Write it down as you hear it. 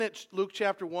It's Luke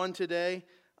chapter 1 today,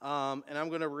 and I'm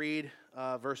going to read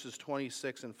verses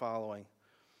 26 and following.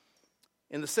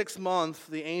 In the 6th month,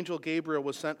 the angel Gabriel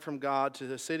was sent from God to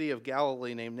the city of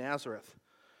Galilee named Nazareth,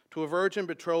 to a virgin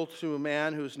betrothed to a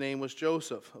man whose name was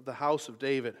Joseph, of the house of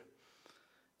David.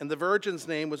 And the virgin's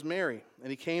name was Mary.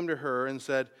 And he came to her and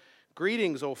said,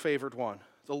 "Greetings, O favored one,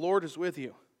 the Lord is with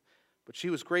you." But she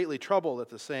was greatly troubled at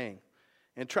the saying,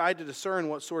 and tried to discern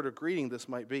what sort of greeting this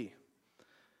might be.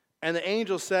 And the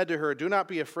angel said to her, "Do not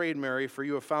be afraid, Mary, for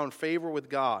you have found favor with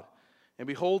God. And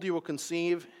behold, you will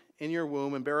conceive in your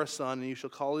womb and bear a son, and you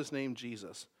shall call his name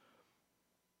Jesus.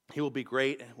 He will be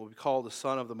great and will be called the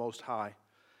Son of the Most High.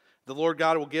 The Lord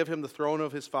God will give him the throne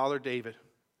of his father David,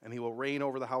 and he will reign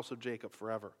over the house of Jacob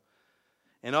forever.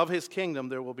 And of his kingdom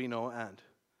there will be no end."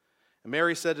 And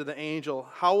Mary said to the angel,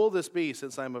 "How will this be,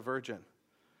 since I am a virgin?"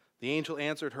 The angel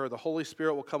answered her, "The Holy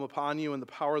Spirit will come upon you, and the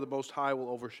power of the Most High will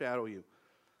overshadow you.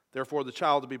 Therefore the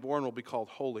child to be born will be called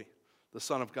Holy, the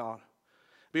Son of God.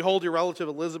 Behold, your relative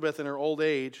Elizabeth in her old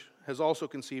age has also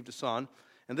conceived a son,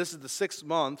 and this is the 6th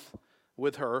month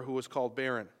with her who was called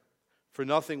barren. For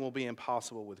nothing will be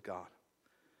impossible with God."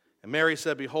 And Mary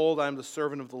said, "Behold, I am the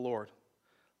servant of the Lord.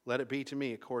 Let it be to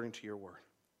me according to your word."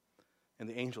 And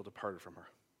the angel departed from her.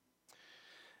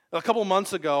 A couple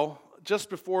months ago, just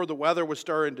before the weather was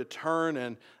starting to turn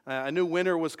and I knew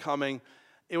winter was coming,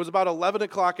 it was about 11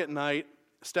 o'clock at night.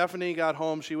 Stephanie got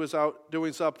home. She was out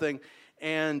doing something,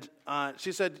 and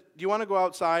she said, "Do you want to go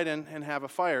outside and have a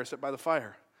fire, sit by the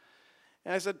fire?"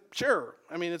 And I said, "Sure."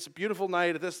 I mean, it's a beautiful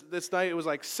night. This night it was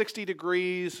like 60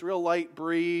 degrees, real light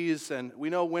breeze, and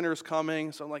we know winter's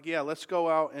coming. So I'm like, yeah, let's go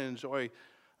out and enjoy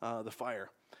the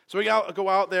fire. So we go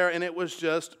out there, and it was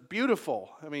just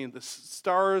beautiful. I mean, the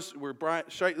stars were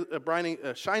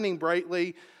shining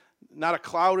brightly, not a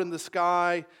cloud in the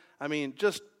sky. I mean,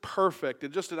 just perfect,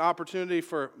 and just an opportunity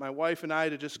for my wife and I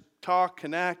to just talk,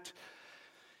 connect.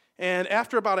 And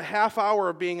after about a half hour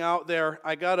of being out there,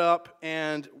 I got up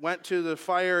and went to the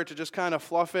fire to just kind of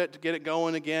fluff it, to get it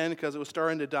going again, because it was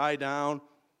starting to die down.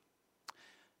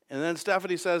 And then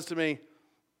Stephanie says to me,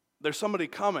 "There's somebody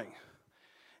coming."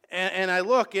 And I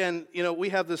look, and, you know, we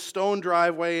have this stone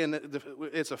driveway, and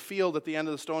it's a field at the end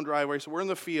of the stone driveway, so we're in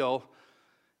the field.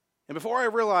 And before I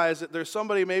realize that there's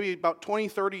somebody maybe about 20,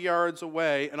 30 yards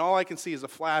away, and all I can see is a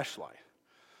flashlight.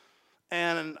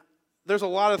 And there's a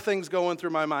lot of things going through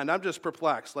my mind. I'm just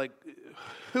perplexed. Like,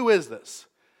 who is this?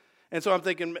 And so I'm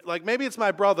thinking, like, maybe it's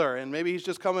my brother, and maybe he's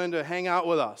just coming to hang out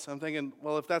with us. I'm thinking,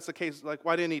 well, if that's the case, like,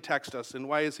 why didn't he text us? And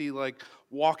why is he, like,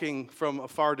 walking from a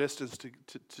far distance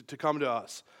to come to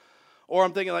us? Or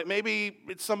I'm thinking, like, maybe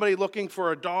it's somebody looking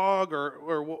for a dog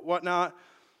or whatnot.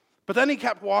 But then he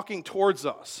kept walking towards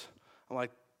us. I'm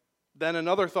like, then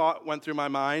another thought went through my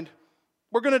mind.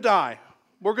 We're going to die.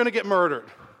 We're going to get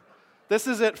murdered. This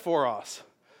is it for us.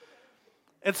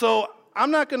 And so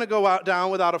I'm not going to go down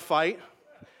without a fight.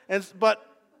 But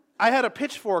I had a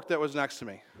pitchfork that was next to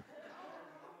me.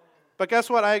 But guess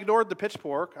what? I ignored the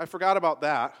pitchfork. I forgot about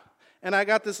that. And I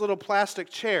got this little plastic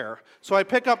chair. So I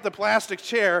pick up the plastic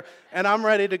chair, and I'm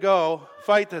ready to go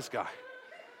fight this guy.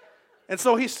 And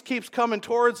so he keeps coming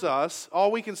towards us.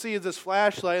 All we can see is this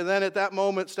flashlight. And then at that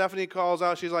moment, Stephanie calls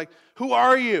out. She's like, "Who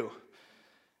are you?"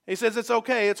 He says, it's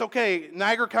okay.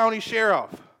 Niagara County Sheriff."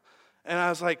 And I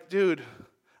was like, "Dude,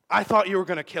 I thought you were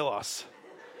going to kill us."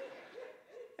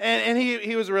 And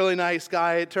he was a really nice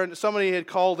guy. Somebody had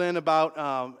called in about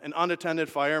an unattended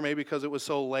fire, maybe because it was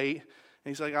so late. And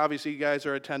he's like, "Obviously, you guys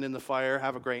are attending the fire.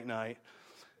 Have a great night."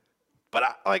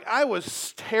 But I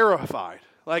was terrified.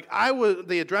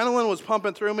 The adrenaline was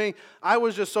pumping through me. I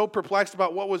was just so perplexed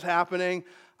about what was happening.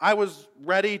 I was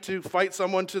ready to fight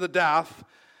someone to the death.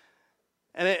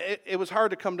 And it was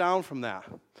hard to come down from that.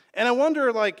 And I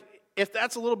wonder, if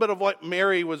that's a little bit of what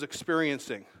Mary was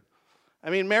experiencing.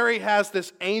 I mean, Mary has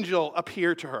this angel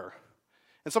appear to her.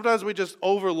 And sometimes we just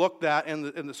overlook that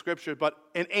in the scripture, but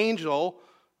an angel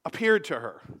appeared to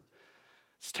her.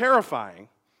 It's terrifying.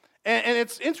 And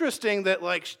it's interesting that,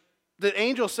 the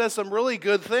angel says some really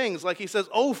good things. Like he says,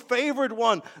 "Oh, favored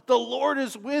one, the Lord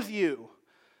is with you."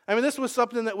 I mean, this was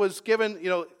something that was given,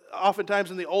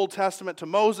 oftentimes in the Old Testament to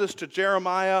Moses, to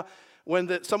Jeremiah.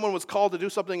 When someone was called to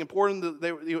do something important,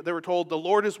 they were told, "The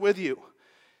Lord is with you."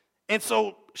 And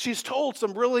so she's told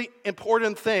some really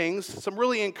important things, some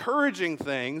really encouraging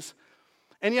things,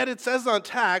 and yet it says on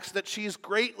text that she's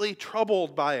greatly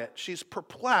troubled by it. She's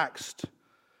perplexed.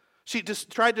 She just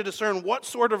tried to discern what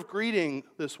sort of greeting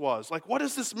this was. What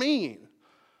does this mean?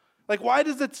 Why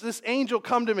does this angel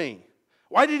come to me?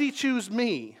 Why did he choose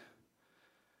me?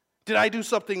 Did I do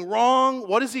something wrong?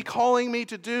 What is he calling me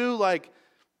to do?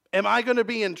 Am I going to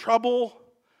be in trouble?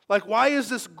 Like, why is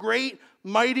this great,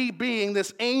 mighty being,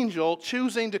 this angel,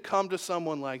 choosing to come to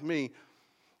someone like me?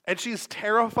 And she's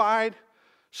terrified.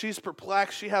 She's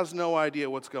perplexed. She has no idea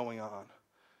what's going on.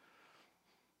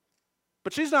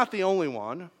 But she's not the only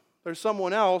one. There's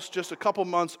someone else just a couple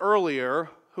months earlier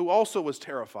who also was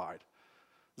terrified.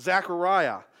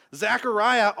 Zechariah.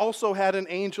 Zechariah also had an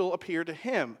angel appear to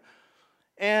him.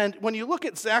 And when you look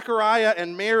at Zechariah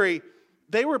and Mary,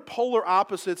 they were polar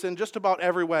opposites in just about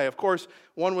every way. Of course,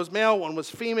 one was male, one was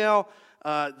female.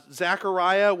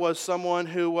 Zechariah was someone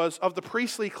who was of the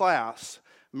priestly class.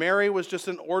 Mary was just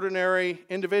an ordinary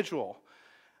individual.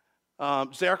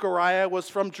 Zechariah was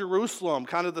from Jerusalem,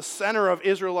 kind of the center of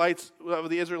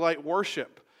the Israelite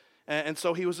worship. And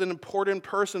so he was an important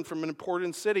person from an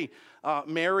important city.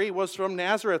 Mary was from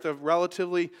Nazareth, a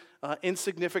relatively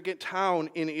insignificant town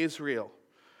in Israel.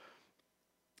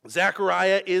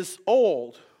 Zechariah is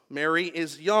old. Mary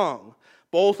is young.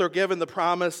 Both are given the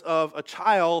promise of a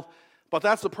child, but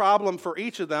that's a problem for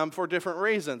each of them for different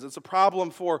reasons. It's a problem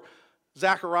for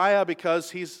Zechariah because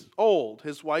he's old.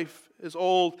 His wife is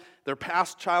old. They're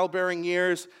past childbearing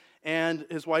years, and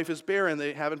his wife is barren.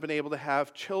 They haven't been able to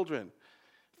have children.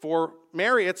 For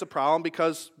Mary, it's a problem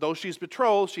because though she's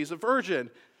betrothed, she's a virgin.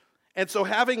 And so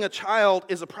having a child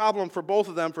is a problem for both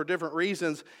of them for different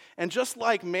reasons. And just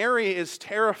like Mary is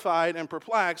terrified and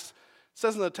perplexed, it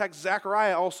says in the text,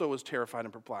 Zechariah also was terrified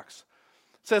and perplexed.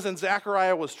 It says, and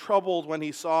Zechariah was troubled when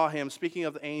he saw him, speaking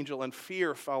of the angel, and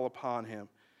fear fell upon him,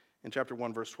 in chapter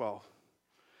 1, verse 12.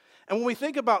 And when we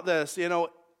think about this,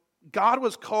 God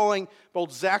was calling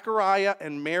both Zechariah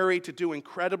and Mary to do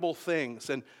incredible things.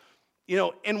 And,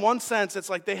 in one sense, it's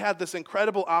like they had this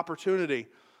incredible opportunity.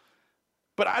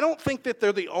 But I don't think that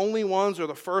they're the only ones or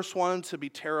the first ones to be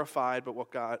terrified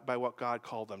by what God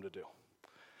called them to do.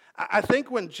 I think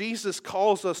when Jesus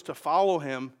calls us to follow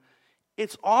him,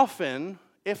 it's often,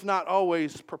 if not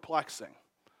always, perplexing.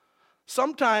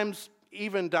 Sometimes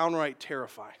even downright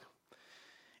terrifying.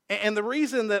 And the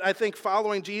reason that I think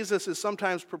following Jesus is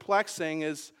sometimes perplexing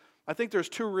is, I think there's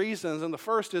two reasons. And the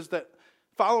first is that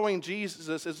following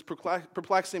Jesus is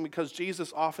perplexing because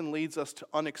Jesus often leads us to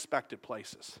unexpected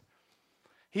places.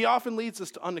 He often leads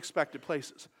us to unexpected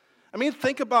places. I mean,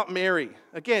 think about Mary.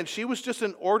 Again, she was just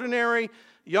an ordinary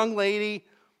young lady,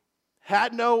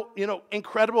 had no,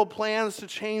 incredible plans to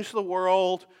change the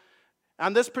world.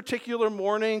 On this particular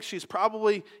morning, she's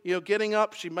probably, getting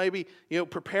up. She may be,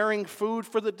 preparing food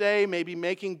for the day, maybe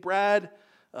making bread,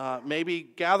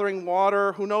 maybe gathering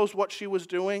water. Who knows what she was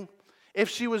doing? If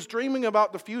she was dreaming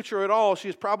about the future at all,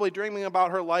 she's probably dreaming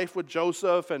about her life with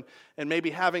Joseph and maybe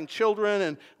having children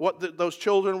and what those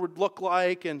children would look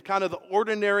like and kind of the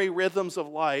ordinary rhythms of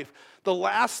life. The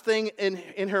last thing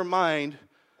in her mind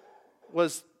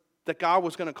was that God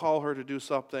was going to call her to do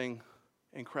something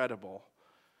incredible,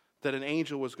 that an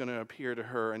angel was going to appear to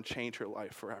her and change her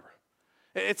life forever.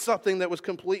 It's something that was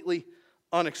completely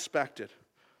unexpected.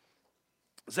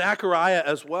 Zechariah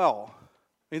as well.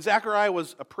 Zechariah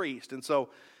was a priest, and so,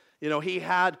 he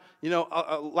had,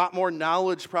 a lot more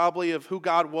knowledge probably of who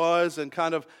God was and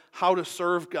kind of how to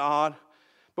serve God.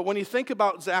 But when you think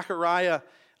about Zechariah,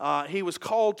 he was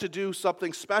called to do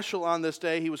something special on this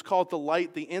day. He was called to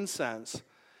light the incense.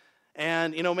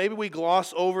 And, maybe we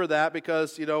gloss over that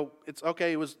because, it's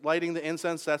okay, he was lighting the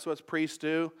incense, that's what priests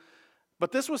do.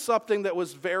 But this was something that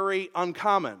was very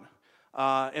uncommon.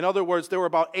 In other words, there were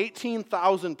about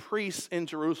 18,000 priests in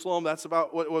Jerusalem. That's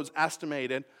about what was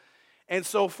estimated. And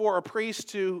so for a priest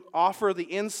to offer the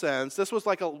incense, this was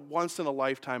like a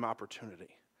once-in-a-lifetime opportunity.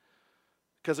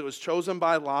 Because it was chosen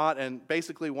by lot, and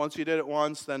basically once you did it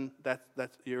once, then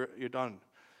you're done.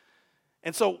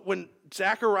 And so when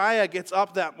Zechariah gets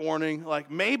up that morning,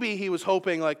 maybe he was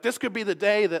hoping, this could be the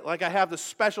day that, I have this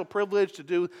special privilege to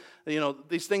do,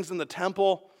 these things in the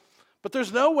temple. But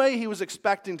there's no way he was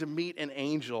expecting to meet an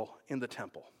angel in the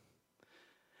temple.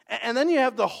 And then you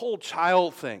have the whole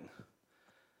child thing.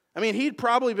 He'd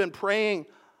probably been praying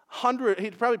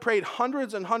he'd probably prayed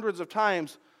hundreds and hundreds of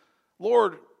times,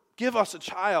 Lord, give us a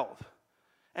child.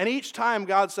 And each time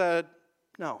God said,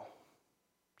 no.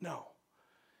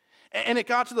 And it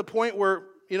got to the point where,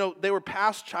 they were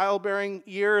past childbearing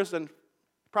years and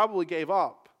probably gave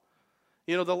up.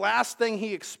 The last thing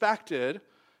he expected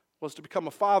was to become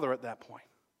a father at that point.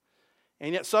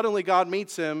 And yet suddenly God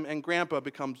meets him and grandpa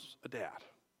becomes a dad.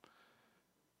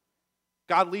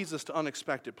 God leads us to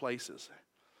unexpected places.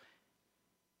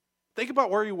 Think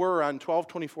about where you were on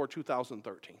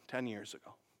 12/24/2013, 10 years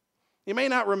ago. You may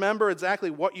not remember exactly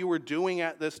what you were doing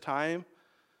at this time,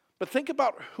 but think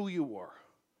about who you were.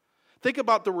 Think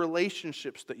about the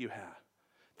relationships that you had.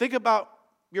 Think about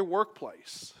your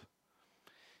workplace.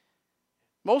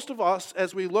 Most of us,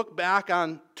 as we look back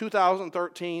on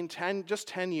 2013, just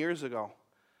 10 years ago,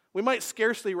 we might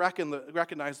scarcely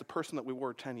recognize the person that we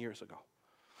were 10 years ago.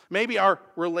 Maybe our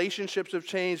relationships have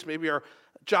changed. Maybe our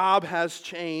job has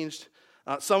changed.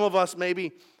 Some of us,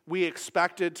 maybe we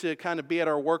expected to kind of be at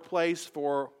our workplace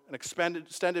for an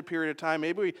extended period of time.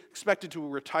 Maybe we expected to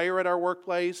retire at our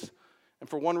workplace, and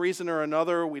for one reason or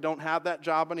another, we don't have that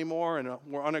job anymore, and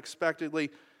we're unexpectedly,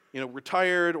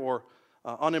 retired or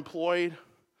unemployed.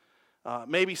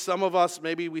 Maybe some of us,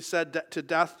 maybe we said to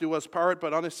death do us part,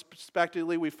 but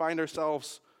unexpectedly we find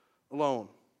ourselves alone.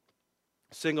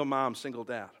 Single mom, single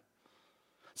dad.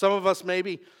 Some of us,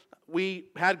 maybe we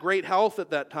had great health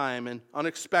at that time, and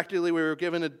unexpectedly we were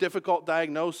given a difficult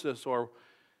diagnosis or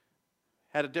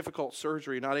had a difficult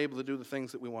surgery, not able to do the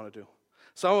things that we want to do.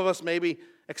 Some of us maybe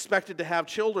expected to have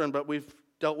children, but we've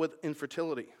dealt with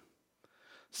infertility.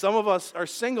 Some of us are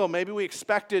single. Maybe we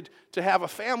expected to have a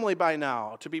family by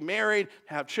now, to be married,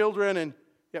 have children, and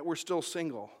yet we're still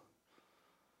single.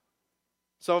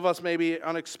 Some of us maybe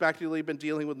unexpectedly been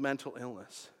dealing with mental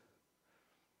illness.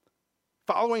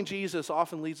 Following Jesus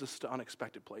often leads us to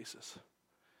unexpected places.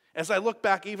 As I look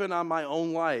back even on my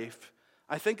own life,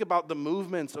 I think about the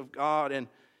movements of God, and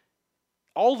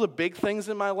all the big things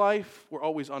in my life were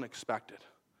always unexpected.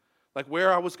 Like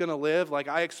where I was going to live, like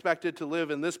I expected to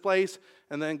live in this place,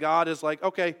 and then God is like,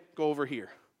 okay, go over here.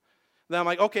 Then I'm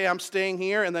like, okay, I'm staying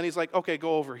here, and then he's like, okay,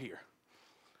 go over here.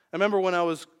 I remember when I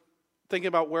was thinking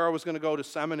about where I was going to go to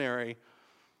seminary,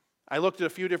 I looked at a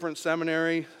few different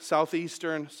seminaries,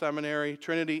 Southeastern Seminary,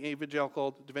 Trinity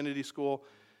Evangelical Divinity School,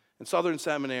 and Southern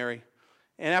Seminary.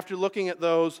 And after looking at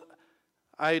those,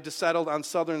 I had settled on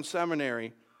Southern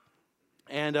Seminary.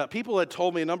 And a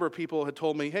number of people had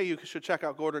told me, hey, you should check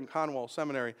out Gordon Conwell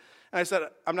Seminary. And I said,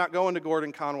 I'm not going to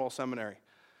Gordon Conwell Seminary.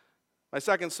 My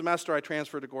second semester, I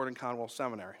transferred to Gordon Conwell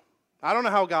Seminary. I don't know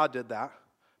how God did that,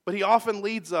 but he often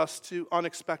leads us to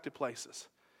unexpected places.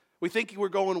 We think we're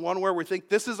going one way, we think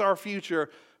this is our future,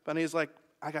 but he's like,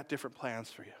 I got different plans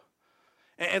for you.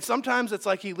 And sometimes it's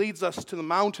like he leads us to the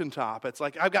mountaintop. It's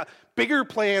like, I've got bigger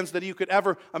plans than you could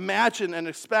ever imagine and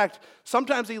expect.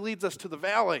 Sometimes he leads us to the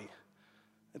valley.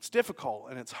 It's difficult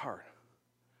and it's hard.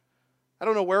 I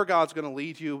don't know where God's going to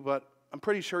lead you, but I'm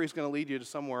pretty sure he's going to lead you to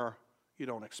somewhere you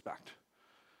don't expect.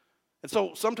 And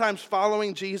so sometimes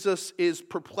following Jesus is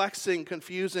perplexing,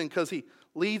 confusing, because he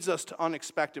leads us to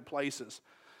unexpected places.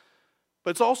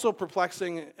 But it's also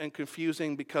perplexing and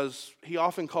confusing because he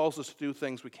often calls us to do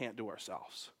things we can't do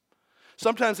ourselves.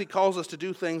 Sometimes he calls us to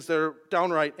do things that are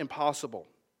downright impossible,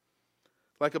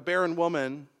 like a barren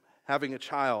woman having a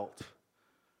child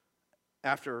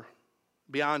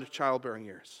beyond childbearing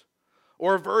years,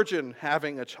 or a virgin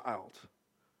having a child.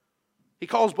 He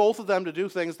calls both of them to do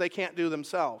things they can't do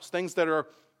themselves, things that are,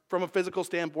 from a physical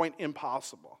standpoint,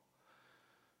 impossible.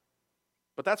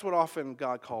 But that's what often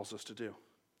God calls us to do.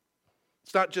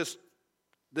 It's not just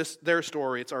their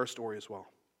story, it's our story as well.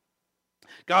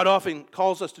 God often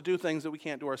calls us to do things that we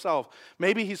can't do ourselves.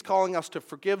 Maybe he's calling us to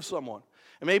forgive someone.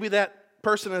 And maybe that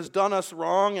person has done us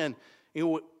wrong, and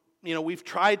we've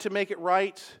tried to make it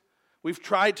right. We've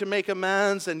tried to make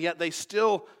amends, and yet they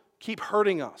still keep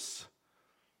hurting us.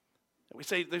 And we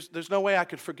say, there's no way I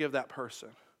could forgive that person.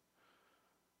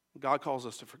 God calls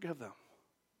us to forgive them.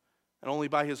 And only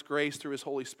by his grace through his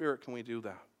Holy Spirit can we do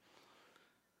that.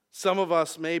 Some of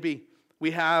us, maybe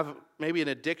we have an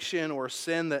addiction or a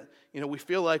sin that we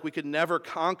feel like we could never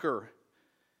conquer.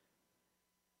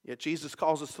 Yet Jesus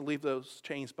calls us to leave those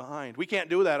chains behind. We can't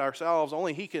do that ourselves.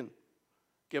 Only he can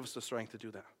give us the strength to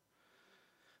do that.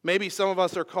 Maybe some of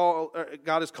us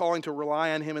God is calling to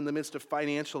rely on him in the midst of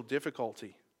financial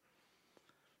difficulty.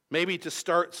 Maybe to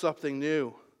start something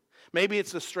new. Maybe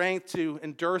it's the strength to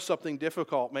endure something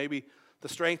difficult. Maybe the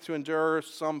strength to endure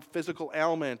some physical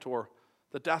ailment or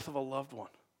the death of a loved one.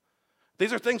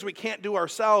 These are things we can't do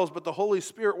ourselves, but the Holy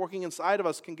Spirit working inside of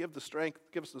us can give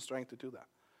us the strength to do that.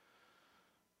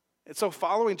 And so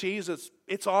following Jesus,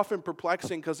 it's often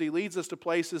perplexing because he leads us to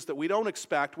places that we don't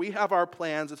expect. We have our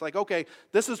plans. It's like, okay,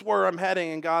 this is where I'm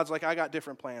heading, and God's like, I got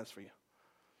different plans for you.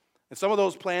 And some of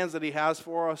those plans that he has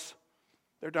for us,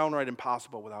 they're downright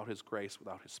impossible without his grace,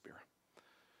 without his Spirit.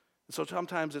 And so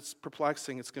sometimes it's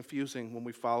perplexing, it's confusing when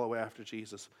we follow after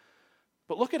Jesus.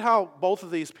 But look at how both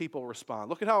of these people respond.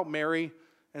 Look at how Mary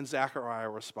and Zechariah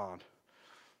respond.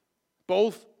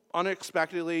 Both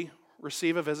unexpectedly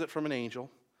receive a visit from an angel.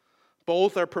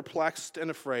 Both are perplexed and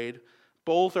afraid.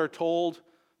 Both are told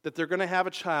that they're going to have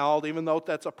a child, even though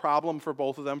that's a problem for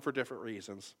both of them for different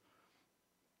reasons.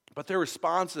 But their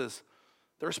responses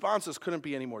couldn't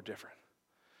be any more different.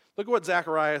 Look at what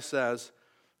Zechariah says.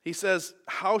 He says,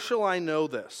 "How shall I know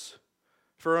this?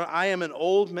 for I am an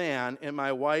old man and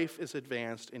my wife is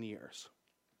advanced in years.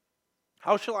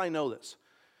 How shall I know this?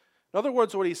 In other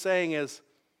words, what he's saying is,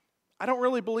 I don't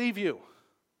really believe you.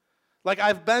 Like,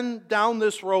 I've been down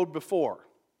this road before.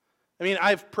 I mean,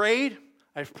 I've prayed,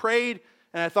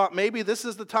 and I thought maybe this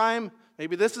is the time,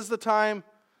 maybe this is the time,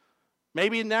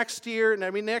 maybe next year,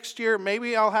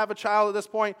 maybe I'll have a child at this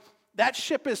point. That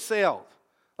ship has sailed.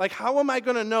 Like, how am I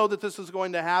going to know that this is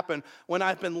going to happen when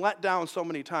I've been let down so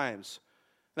many times?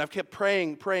 And I've kept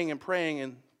praying, and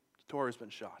the door has been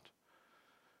shut.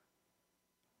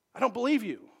 I don't believe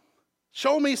you.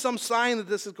 Show me some sign that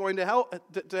this is going to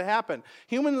happen.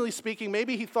 Humanly speaking,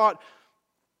 maybe he thought,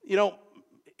 he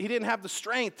didn't have the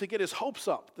strength to get his hopes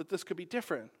up that this could be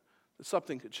different, that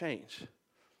something could change.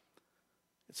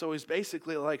 And so he's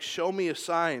basically like, show me a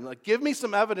sign. Like, give me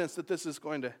some evidence that this is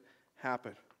going to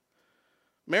happen.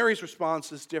 Mary's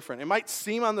response is different. It might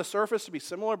seem on the surface to be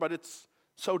similar, but it's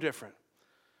so different.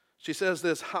 She says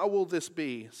this, how will this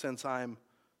be since I'm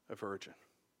a virgin?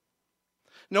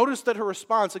 Notice that her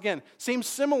response, again, seems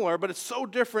similar, but it's so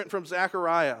different from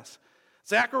Zechariah's.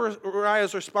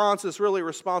 Zechariah's response is really a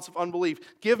response of unbelief.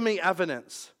 Give me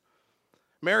evidence.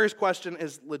 Mary's question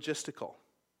is logistical.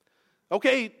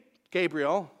 Okay,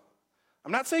 Gabriel,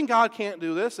 I'm not saying God can't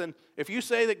do this, and if you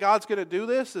say that God's going to do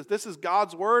this, if this is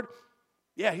God's word,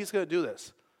 yeah, he's going to do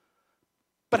this.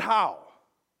 But how?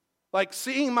 Like,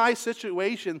 seeing my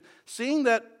situation, seeing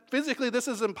that physically this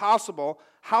is impossible,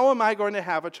 how am I going to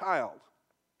have a child?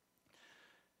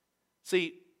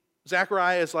 See,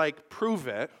 Zechariah is like, prove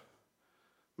it.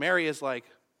 Mary is like,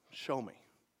 show me.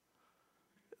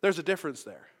 There's a difference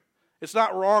there. It's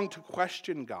not wrong to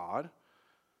question God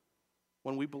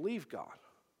when we believe God.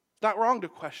 It's not wrong to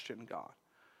question God.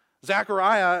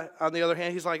 Zechariah, on the other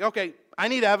hand, he's like, okay, I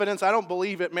need evidence. I don't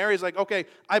believe it. Mary's like, okay,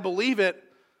 I believe it,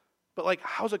 but like,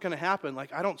 how's it going to happen?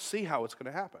 Like, I don't see how it's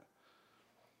going to happen.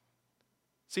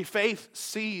 See, faith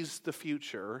sees the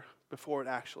future before it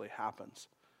actually happens.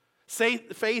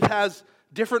 Faith has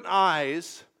different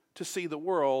eyes to see the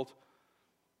world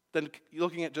than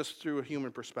looking at just through a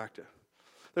human perspective.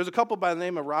 There's a couple by the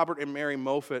name of Robert and Mary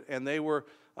Moffat, and they were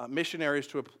missionaries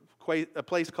to a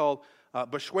place called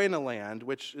Bechuanaland,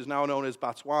 which is now known as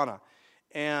Botswana.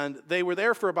 And they were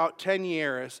there for about 10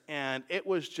 years, and it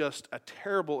was just a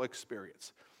terrible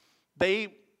experience.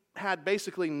 They had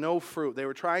basically no fruit. They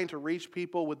were trying to reach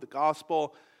people with the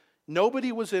gospel.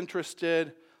 Nobody was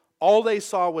interested. All they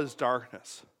saw was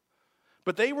darkness.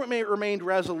 But they remained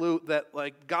resolute that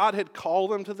like God had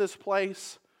called them to this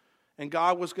place, and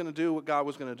God was going to do what God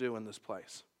was going to do in this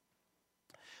place.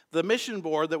 The mission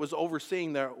board that was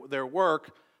overseeing their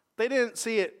work, they didn't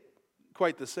see it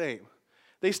quite the same.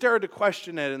 They started to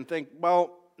question it and think,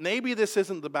 well, maybe this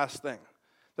isn't the best thing.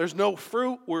 There's no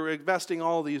fruit. We're investing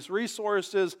all these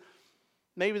resources.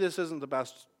 Maybe this isn't the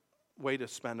best way to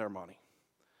spend our money.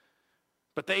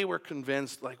 But they were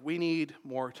convinced, like, we need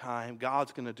more time.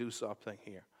 God's going to do something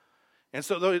here. And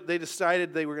so they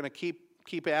decided they were going to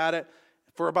keep at it.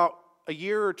 For about a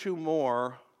year or two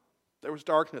more, there was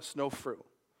darkness, no fruit.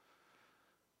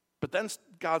 But then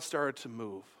God started to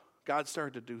move. God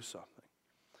started to do something.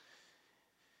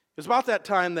 It was about that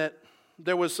time that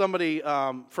there was somebody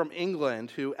from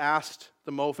England who asked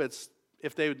the Moffats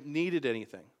if they needed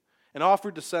anything and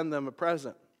offered to send them a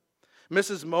present.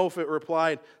 Mrs. Moffat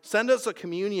replied, "Send us a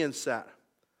communion set,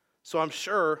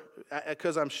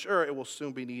 because I'm sure it will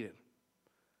soon be needed."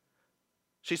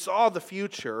 She saw the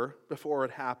future before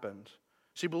it happened.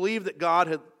 She believed that God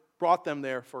had brought them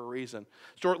there for a reason.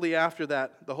 Shortly after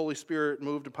that, the Holy Spirit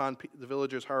moved upon the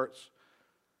villagers' hearts.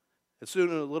 And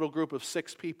soon a little group of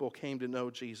 6 people came to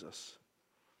know Jesus.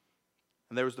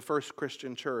 And there was the first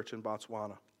Christian church in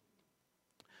Botswana.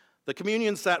 The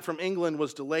communion set from England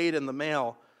was delayed in the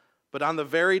mail, but on the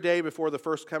very day before the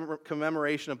first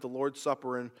commemoration of the Lord's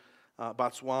Supper in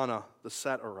Botswana, the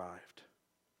set arrived.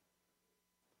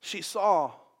 She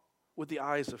saw with the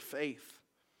eyes of faith.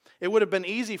 It would have been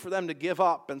easy for them to give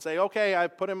up and say, okay,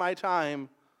 I've put in my time,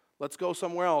 let's go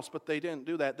somewhere else. But they didn't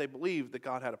do that. They believed that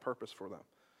God had a purpose for them.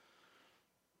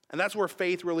 And that's where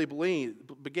faith really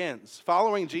begins.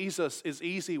 Following Jesus is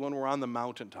easy when we're on the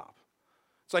mountaintop.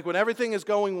 It's like when everything is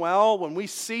going well, when we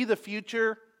see the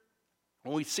future,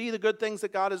 when we see the good things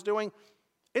that God is doing,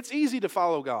 it's easy to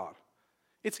follow God.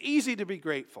 It's easy to be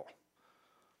grateful.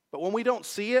 But when we don't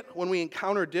see it, when we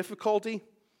encounter difficulty,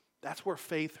 that's where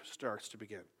faith starts to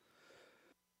begin.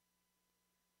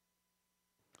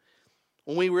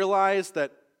 When we realize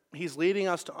that He's leading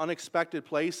us to unexpected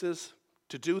places,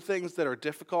 to do things that are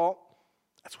difficult,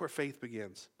 that's where faith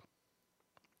begins.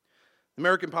 The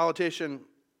American politician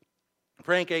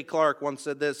Frank A. Clark once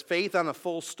said this: faith on a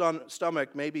full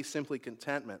stomach may be simply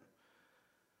contentment.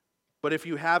 But if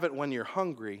you have it when you're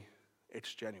hungry,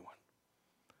 it's genuine.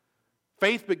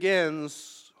 Faith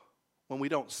begins when we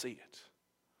don't see it.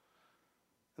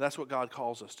 And that's what God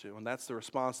calls us to, and that's the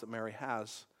response that Mary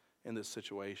has in this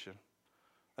situation.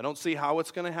 I don't see how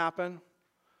it's going to happen.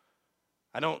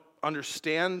 I don't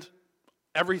understand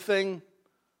everything,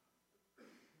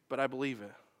 but I believe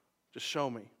it. Just show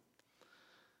me.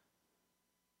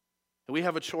 And we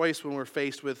have a choice when we're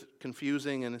faced with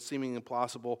confusing and seeming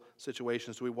impossible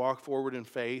situations. Do we walk forward in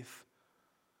faith,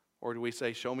 or do we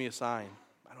say, show me a sign?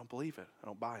 I don't believe it. I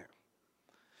don't buy it.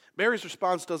 Mary's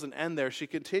response doesn't end there. She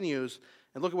continues,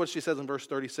 and look at what she says in verse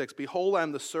 36. Behold, I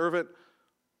am the servant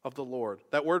of the Lord.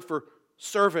 That word for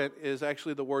servant is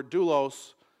actually the word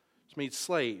doulos, which means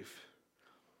slave.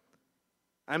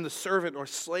 I am the servant or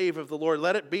slave of the Lord.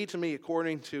 Let it be to me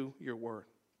according to your word.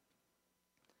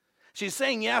 She's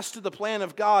saying yes to the plan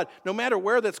of God, no matter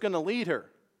where that's going to lead her.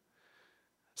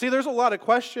 See, there's a lot of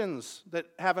questions that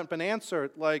haven't been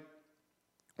answered, like,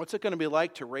 what's it going to be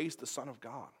like to raise the Son of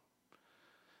God?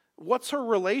 What's her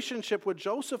relationship with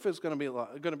Joseph is going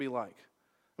to be like?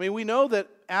 I mean, we know that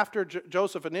after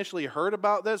Joseph initially heard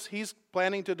about this, he's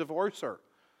planning to divorce her.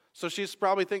 So she's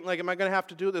probably thinking, like, am I going to have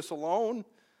to do this alone?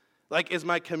 Like, is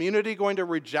my community going to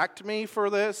reject me for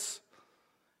this?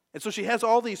 And so she has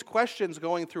all these questions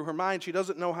going through her mind. She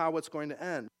doesn't know how it's going to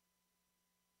end.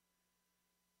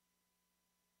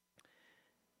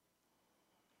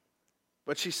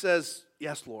 But she says,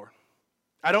 yes, Lord.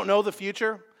 I don't know the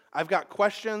future. I've got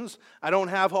questions. I don't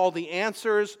have all the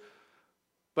answers.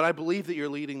 But I believe that you're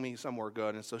leading me somewhere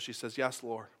good. And so she says, yes,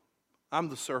 Lord. I'm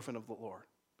the servant of the Lord.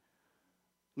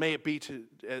 May it be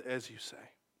as you say.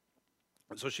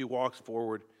 And so she walks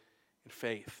forward in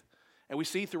faith. And we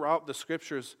see throughout the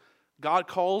scriptures, God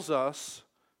calls us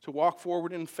to walk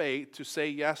forward in faith, to say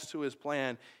yes to his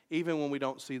plan, even when we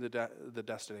don't see the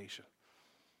destination.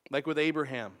 Like with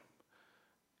Abraham.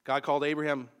 God called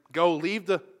Abraham, go,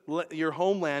 leave your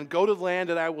homeland, go to the land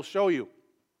that I will show you.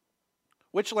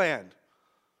 Which land?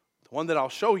 The one that I'll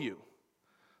show you.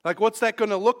 Like, what's that going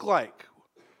to look like?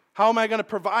 How am I going to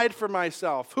provide for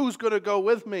myself? Who's going to go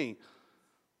with me?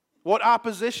 What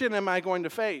opposition am I going to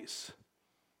face?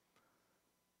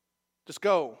 Just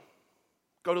go.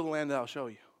 Go to the land that I'll show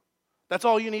you. That's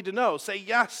all you need to know. Say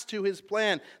yes to his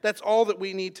plan. That's all that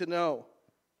we need to know.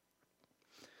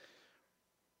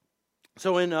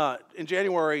 So in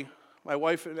January, my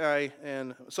wife and I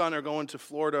and son are going to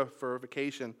Florida for a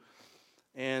vacation.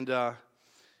 And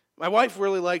my wife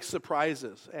really likes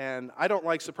surprises. And I don't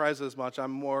like surprises as much.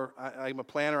 I'm a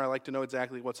planner. I like to know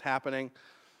exactly what's happening.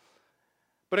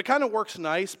 But it kind of works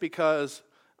nice because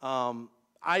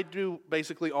I do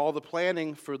basically all the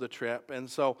planning for the trip. And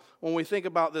so when we think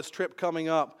about this trip coming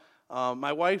up,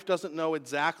 my wife doesn't know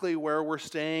exactly where we're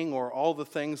staying or all the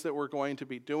things that we're going to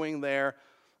be doing there.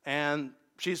 And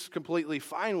she's completely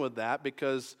fine with that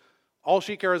because all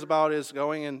she cares about is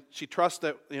going, and she trusts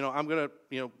that, I'm going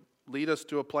to, lead us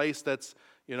to a place that's,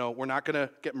 we're not going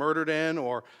to get murdered in,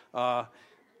 or that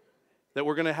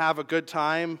we're going to have a good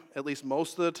time, at least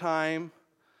most of the time.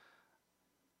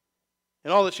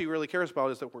 And all that she really cares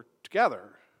about is that we're together.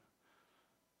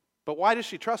 But why does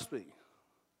she trust me?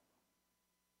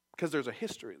 Because there's a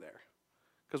history there.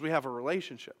 Because we have a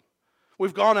relationship.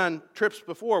 We've gone on trips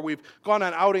before. We've gone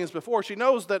on outings before. She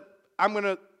knows that I'm going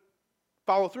to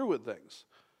follow through with things.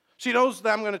 She knows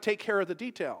that I'm going to take care of the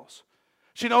details.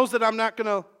 She knows that I'm not going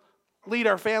to lead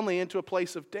our family into a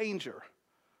place of danger.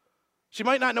 She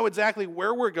might not know exactly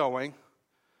where we're going,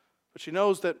 but she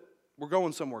knows that we're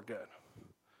going somewhere good.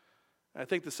 And I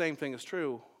think the same thing is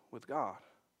true with God.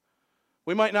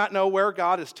 We might not know where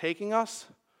God is taking us,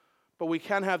 but we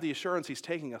can have the assurance he's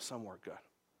taking us somewhere good.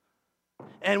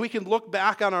 And we can look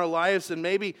back on our lives, and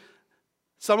maybe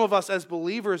some of us as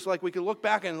believers, we can look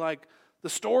back and the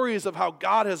stories of how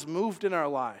God has moved in our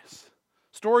lives.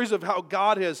 Stories of how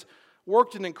God has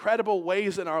worked in incredible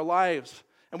ways in our lives.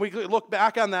 And we could look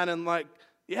back on that and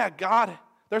God,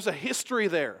 there's a history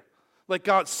there.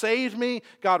 God saved me,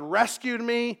 God rescued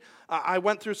me. I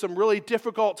went through some really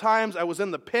difficult times. I was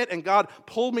in the pit, and God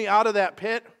pulled me out of that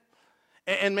pit.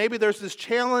 And maybe there's this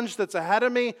challenge that's ahead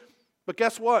of me, but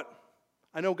guess what?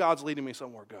 I know God's leading me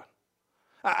somewhere good.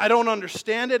 I don't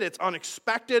understand it. It's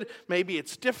unexpected. Maybe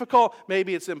it's difficult.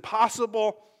 Maybe it's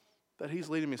impossible, but he's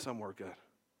leading me somewhere good.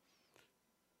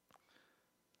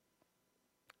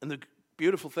 And the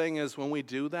beautiful thing is when we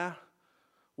do that,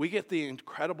 we get the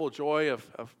incredible joy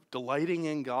of delighting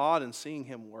in God and seeing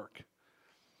him work.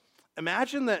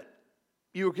 Imagine that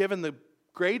you were given the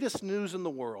greatest news in the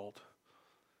world,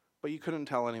 but you couldn't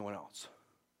tell anyone else.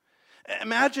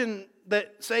 Imagine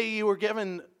that, say you were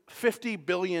given $50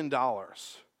 billion,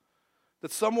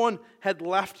 that someone had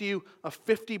left you a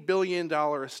 $50 billion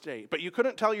estate, but you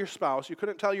couldn't tell your spouse, you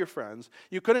couldn't tell your friends,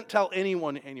 you couldn't tell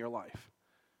anyone in your life.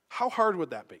 How hard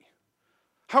would that be?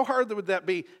 How hard would that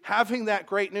be, having that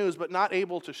great news but not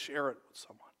able to share it with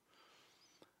someone?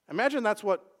 Imagine that's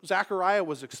what Zechariah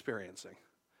was experiencing.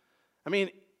 I mean,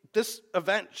 this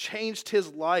event changed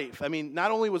his life. I mean, not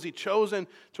only was he chosen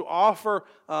to offer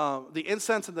the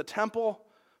incense in the temple,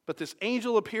 but this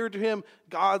angel appeared to him.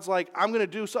 God's like, I'm going to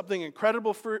do something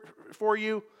incredible for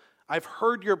you. I've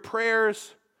heard your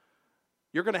prayers.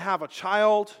 You're going to have a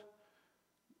child.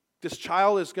 This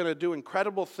child is going to do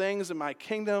incredible things in my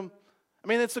kingdom. I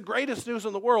mean, it's the greatest news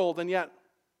in the world, and yet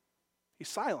he's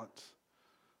silent.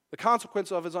 The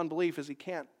consequence of his unbelief is he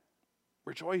can't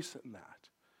rejoice in that.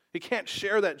 He can't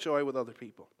share that joy with other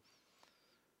people.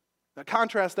 Now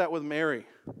contrast that with Mary.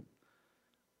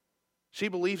 She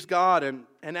believes God,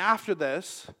 and after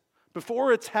this,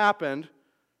 before it's happened,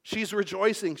 she's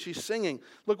rejoicing, she's singing.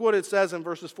 Look what it says in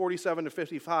verses 47 to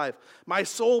 55. My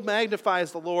soul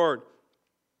magnifies the Lord.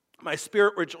 My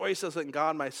spirit rejoices in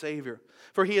God my Savior,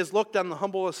 for he has looked on the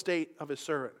humble estate of his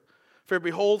servant. For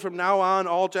behold, from now on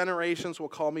all generations will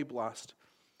call me blessed.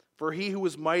 For he who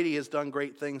is mighty has done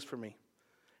great things for me,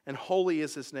 and holy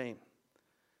is his name.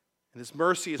 And his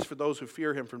mercy is for those who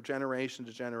fear him from generation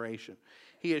to generation.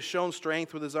 He has shown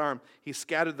strength with his arm. He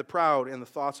scattered the proud in the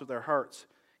thoughts of their hearts.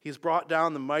 He has brought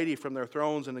down the mighty from their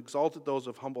thrones and exalted those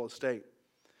of humble estate.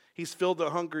 He's filled the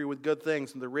hungry with good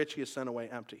things, and the rich he has sent away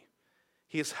empty.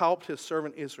 He has helped his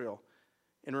servant Israel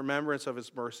in remembrance of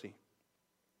his mercy,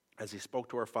 as he spoke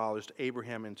to our fathers, to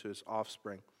Abraham and to his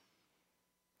offspring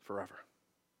forever.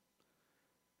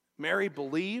 Mary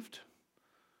believed,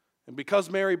 and because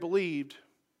Mary believed,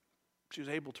 she was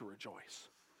able to rejoice.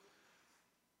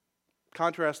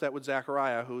 Contrast that with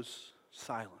Zechariah, who's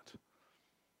silent.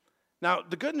 Now,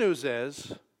 the good news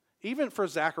is, even for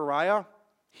Zechariah,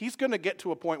 he's going to get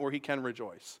to a point where he can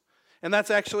rejoice. And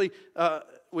that's actually,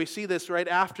 we see this right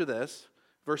after this.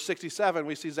 Verse 67,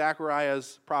 we see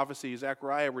Zechariah's prophecy,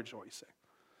 Zechariah rejoicing.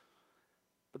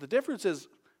 But the difference is,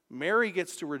 Mary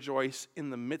gets to rejoice in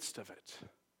the midst of it.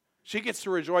 She gets to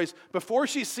rejoice before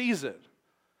she sees it,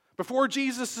 before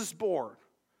Jesus is born,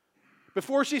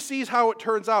 before she sees how it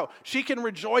turns out. She can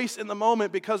rejoice in the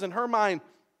moment because in her mind,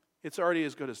 it's already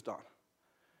as good as done.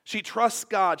 She trusts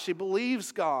God. She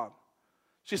believes God.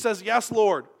 She says, yes,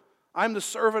 Lord, I'm the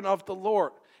servant of the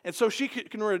Lord. And so she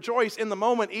can rejoice in the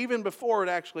moment even before it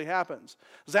actually happens.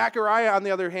 Zechariah, on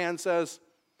the other hand, says,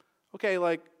 okay,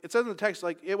 like it says in the text,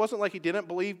 like it wasn't like he didn't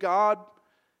believe God.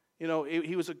 You know,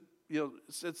 he was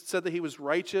it said that he was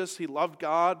righteous, he loved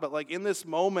God, but like in this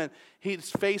moment, he's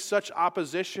faced such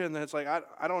opposition that it's like,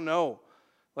 I don't know.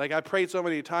 Like I prayed so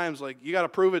many times, like you got to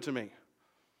prove it to me.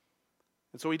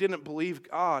 And so he didn't believe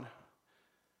God.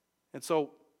 And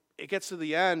so it gets to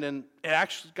the end, and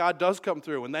actually God does come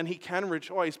through, and then he can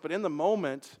rejoice. But in the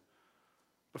moment,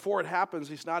 before it happens,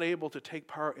 he's not able to take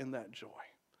part in that joy.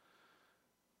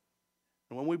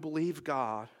 And when we believe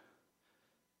God,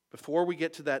 before we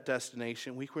get to that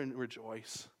destination, we can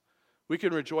rejoice. We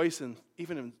can rejoice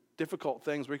even in difficult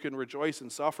things. We can rejoice in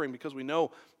suffering because we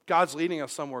know God's leading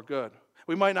us somewhere good.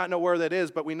 We might not know where that is,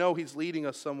 but we know he's leading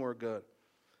us somewhere good.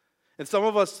 And some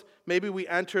of us, maybe we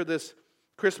enter this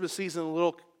Christmas season a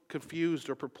little confused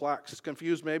or perplexed,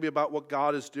 confused maybe about what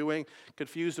God is doing,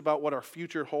 confused about what our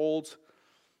future holds.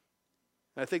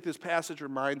 And I think this passage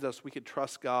reminds us we can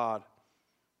trust God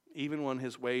even when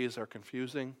his ways are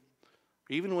confusing,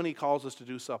 even when he calls us to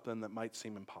do something that might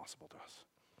seem impossible to us.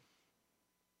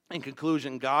 In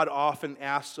conclusion, God often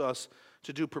asks us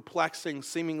to do perplexing,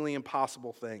 seemingly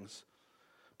impossible things.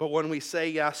 But when we say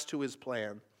yes to his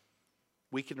plan,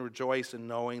 we can rejoice in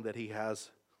knowing that he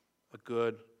has a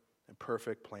good and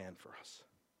perfect plan for us.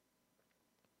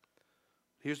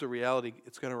 Here's the reality: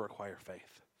 it's going to require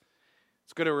faith.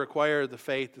 It's going to require the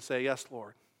faith to say, yes,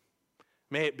 Lord,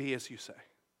 may it be as you say.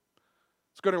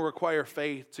 It's going to require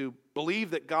faith to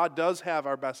believe that God does have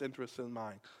our best interests in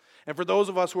mind. And for those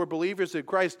of us who are believers in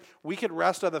Christ, we can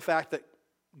rest on the fact that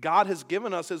God has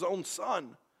given us his own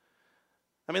Son.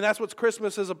 I mean, that's what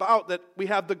Christmas is about, that we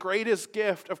have the greatest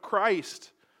gift of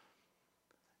Christ.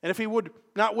 And if he would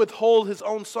not withhold his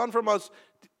own Son from us,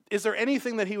 is there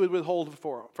anything that he would withhold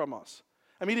from us?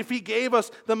 I mean, if he gave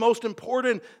us the most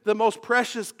important, the most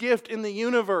precious gift in the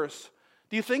universe,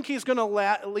 do you think he's going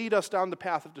to lead us down the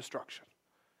path of destruction?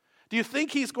 Do you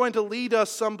think he's going to lead us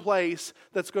someplace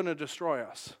that's going to destroy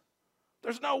us?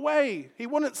 There's no way. He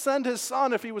wouldn't send his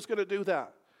Son if he was going to do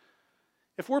that.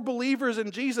 If we're believers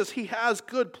in Jesus, He has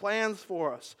good plans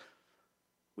for us.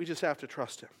 We just have to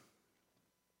trust Him.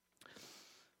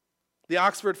 The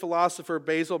Oxford philosopher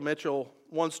Basil Mitchell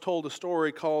once told a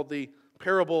story called the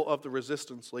parable of the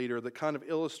resistance leader that kind of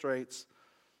illustrates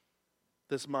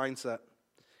this mindset.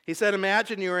 He said,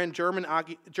 imagine you're in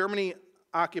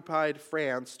Germany-occupied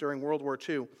France during World War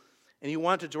II, and you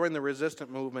want to join the resistance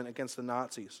movement against the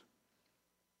Nazis.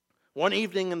 One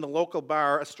evening in the local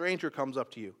bar, a stranger comes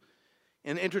up to you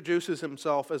and introduces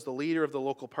himself as the leader of the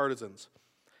local partisans.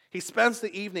 He spends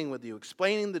the evening with you,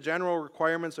 explaining the general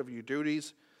requirements of your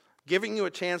duties, giving you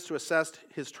a chance to assess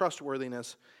his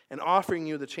trustworthiness, and offering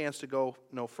you the chance to go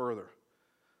no further.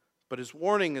 But his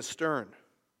warning is stern.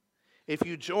 If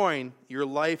you join, your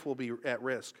life will be at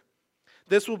risk.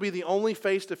 This will be the only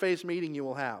face-to-face meeting you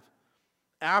will have.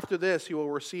 After this, you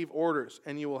will receive orders,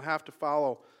 and you will have to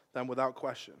follow them without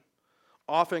question,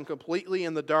 often completely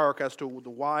in the dark as to the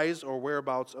whys or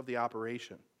whereabouts of the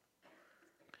operation,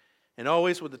 and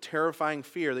always with the terrifying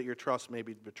fear that your trust may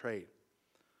be betrayed.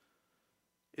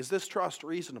 Is this trust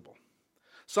reasonable?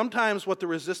 Sometimes what the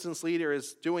resistance leader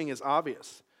is doing is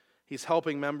obvious. He's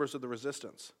helping members of the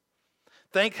resistance.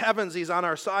 Thank heavens he's on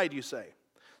our side, you say.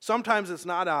 Sometimes it's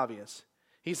not obvious.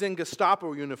 He's in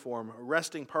Gestapo uniform,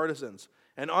 arresting partisans,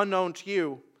 and unknown to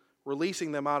you,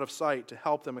 releasing them out of sight to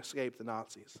help them escape the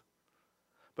Nazis.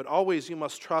 But always you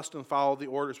must trust and follow the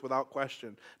orders without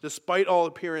question, despite all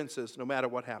appearances, no matter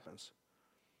what happens.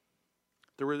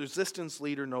 The resistance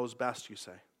leader knows best, you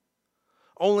say.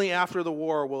 Only after the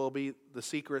war will be the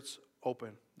secrets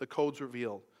open, the codes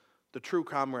revealed, the true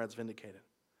comrades vindicated,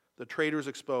 the traitors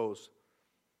exposed,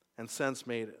 and sense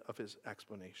made of his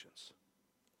explanations.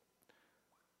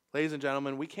 Ladies and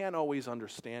gentlemen, we can't always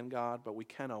understand God, but we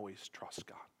can always trust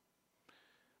God.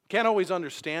 We can't always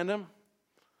understand Him,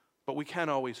 but we can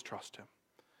always trust Him.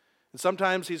 And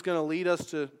sometimes He's going to lead us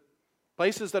to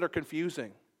places that are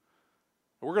confusing.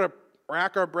 We're going to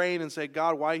rack our brain and say,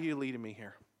 God, why are you leading me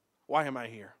here? Why am I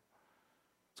here?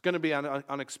 It's going to be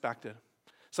unexpected.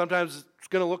 Sometimes it's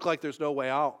going to look like there's no way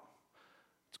out.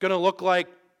 It's going to look like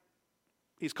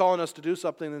He's calling us to do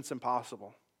something that's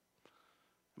impossible.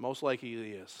 Most likely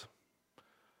He is.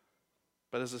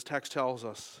 But as this text tells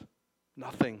us,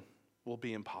 nothing will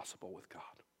be impossible with God.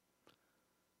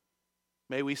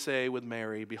 May we say with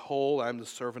Mary, behold, I am the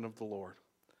servant of the Lord.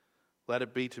 Let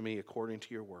it be to me according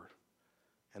to your word.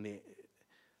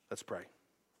 Let's pray.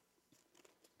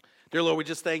 Dear Lord, we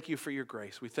just thank you for your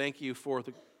grace. We thank you for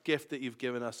the gift that you've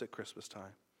given us at Christmas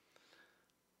time.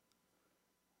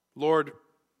 Lord,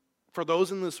 for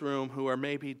those in this room who are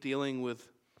maybe dealing with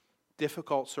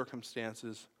difficult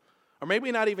circumstances, or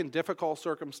maybe not even difficult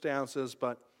circumstances,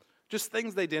 but just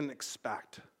things they didn't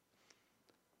expect.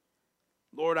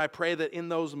 Lord, I pray that in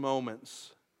those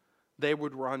moments, they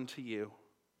would run to you.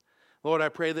 Lord, I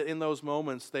pray that in those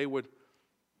moments, they would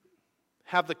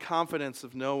have the confidence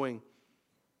of knowing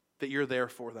that you're there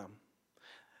for them.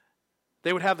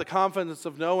 They would have the confidence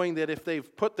of knowing that if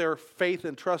they've put their faith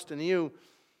and trust in you,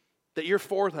 that you're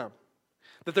for them.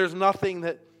 That there's nothing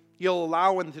that you'll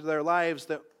allow into their lives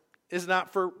that is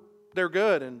not for their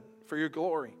good and for your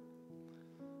glory.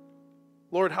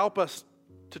 Lord, help us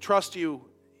to trust you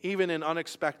even in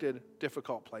unexpected,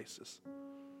 difficult places.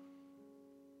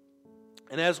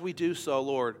 And as we do so,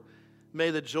 Lord,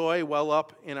 may the joy well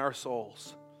up in our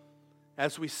souls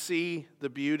as we see the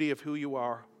beauty of who you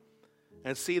are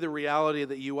and see the reality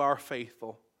that you are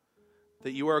faithful,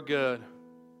 that you are good,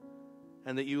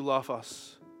 and that you love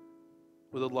us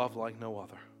with a love like no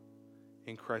other.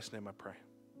 In Christ's name I pray.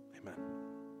 Amen.